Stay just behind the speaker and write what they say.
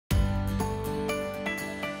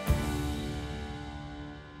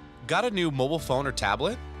Got a new mobile phone or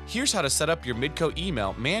tablet? Here's how to set up your Midco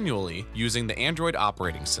email manually using the Android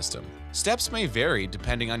operating system. Steps may vary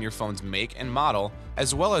depending on your phone's make and model,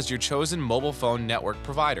 as well as your chosen mobile phone network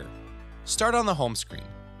provider. Start on the home screen.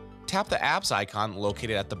 Tap the apps icon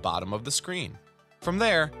located at the bottom of the screen. From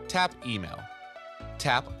there, tap Email.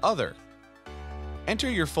 Tap Other. Enter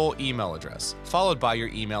your full email address, followed by your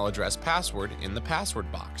email address password in the password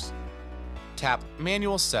box. Tap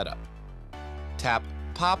Manual Setup. Tap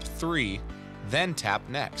POP3, then tap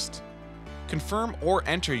Next. Confirm or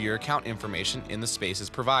enter your account information in the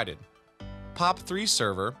spaces provided. POP3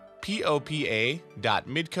 server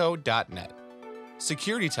popa.midco.net.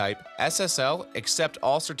 Security type SSL accept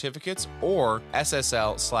all certificates or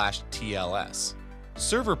SSL/TLS.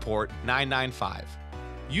 Server port 995.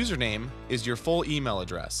 Username is your full email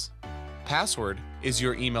address. Password is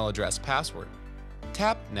your email address password.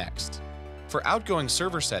 Tap Next. For outgoing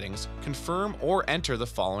server settings, confirm or enter the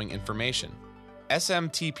following information.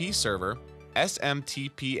 SMTP server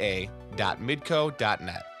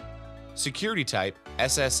smtpa.midco.net. Security type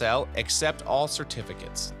SSL accept all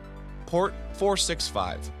certificates. Port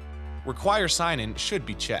 465. Require sign-in should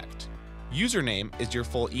be checked. Username is your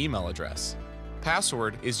full email address.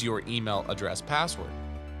 Password is your email address password.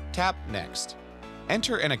 Tap Next.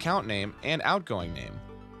 Enter an account name and outgoing name.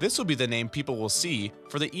 This will be the name people will see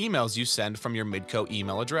for the emails you send from your Midco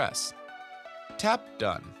email address. Tap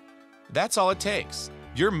Done. That's all it takes.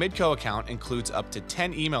 Your Midco account includes up to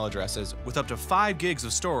 10 email addresses with up to 5 gigs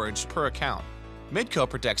of storage per account. Midco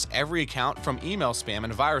protects every account from email spam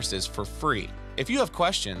and viruses for free. If you have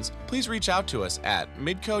questions, please reach out to us at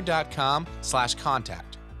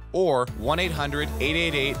midco.com/contact or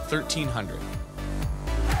 1-800-888-1300.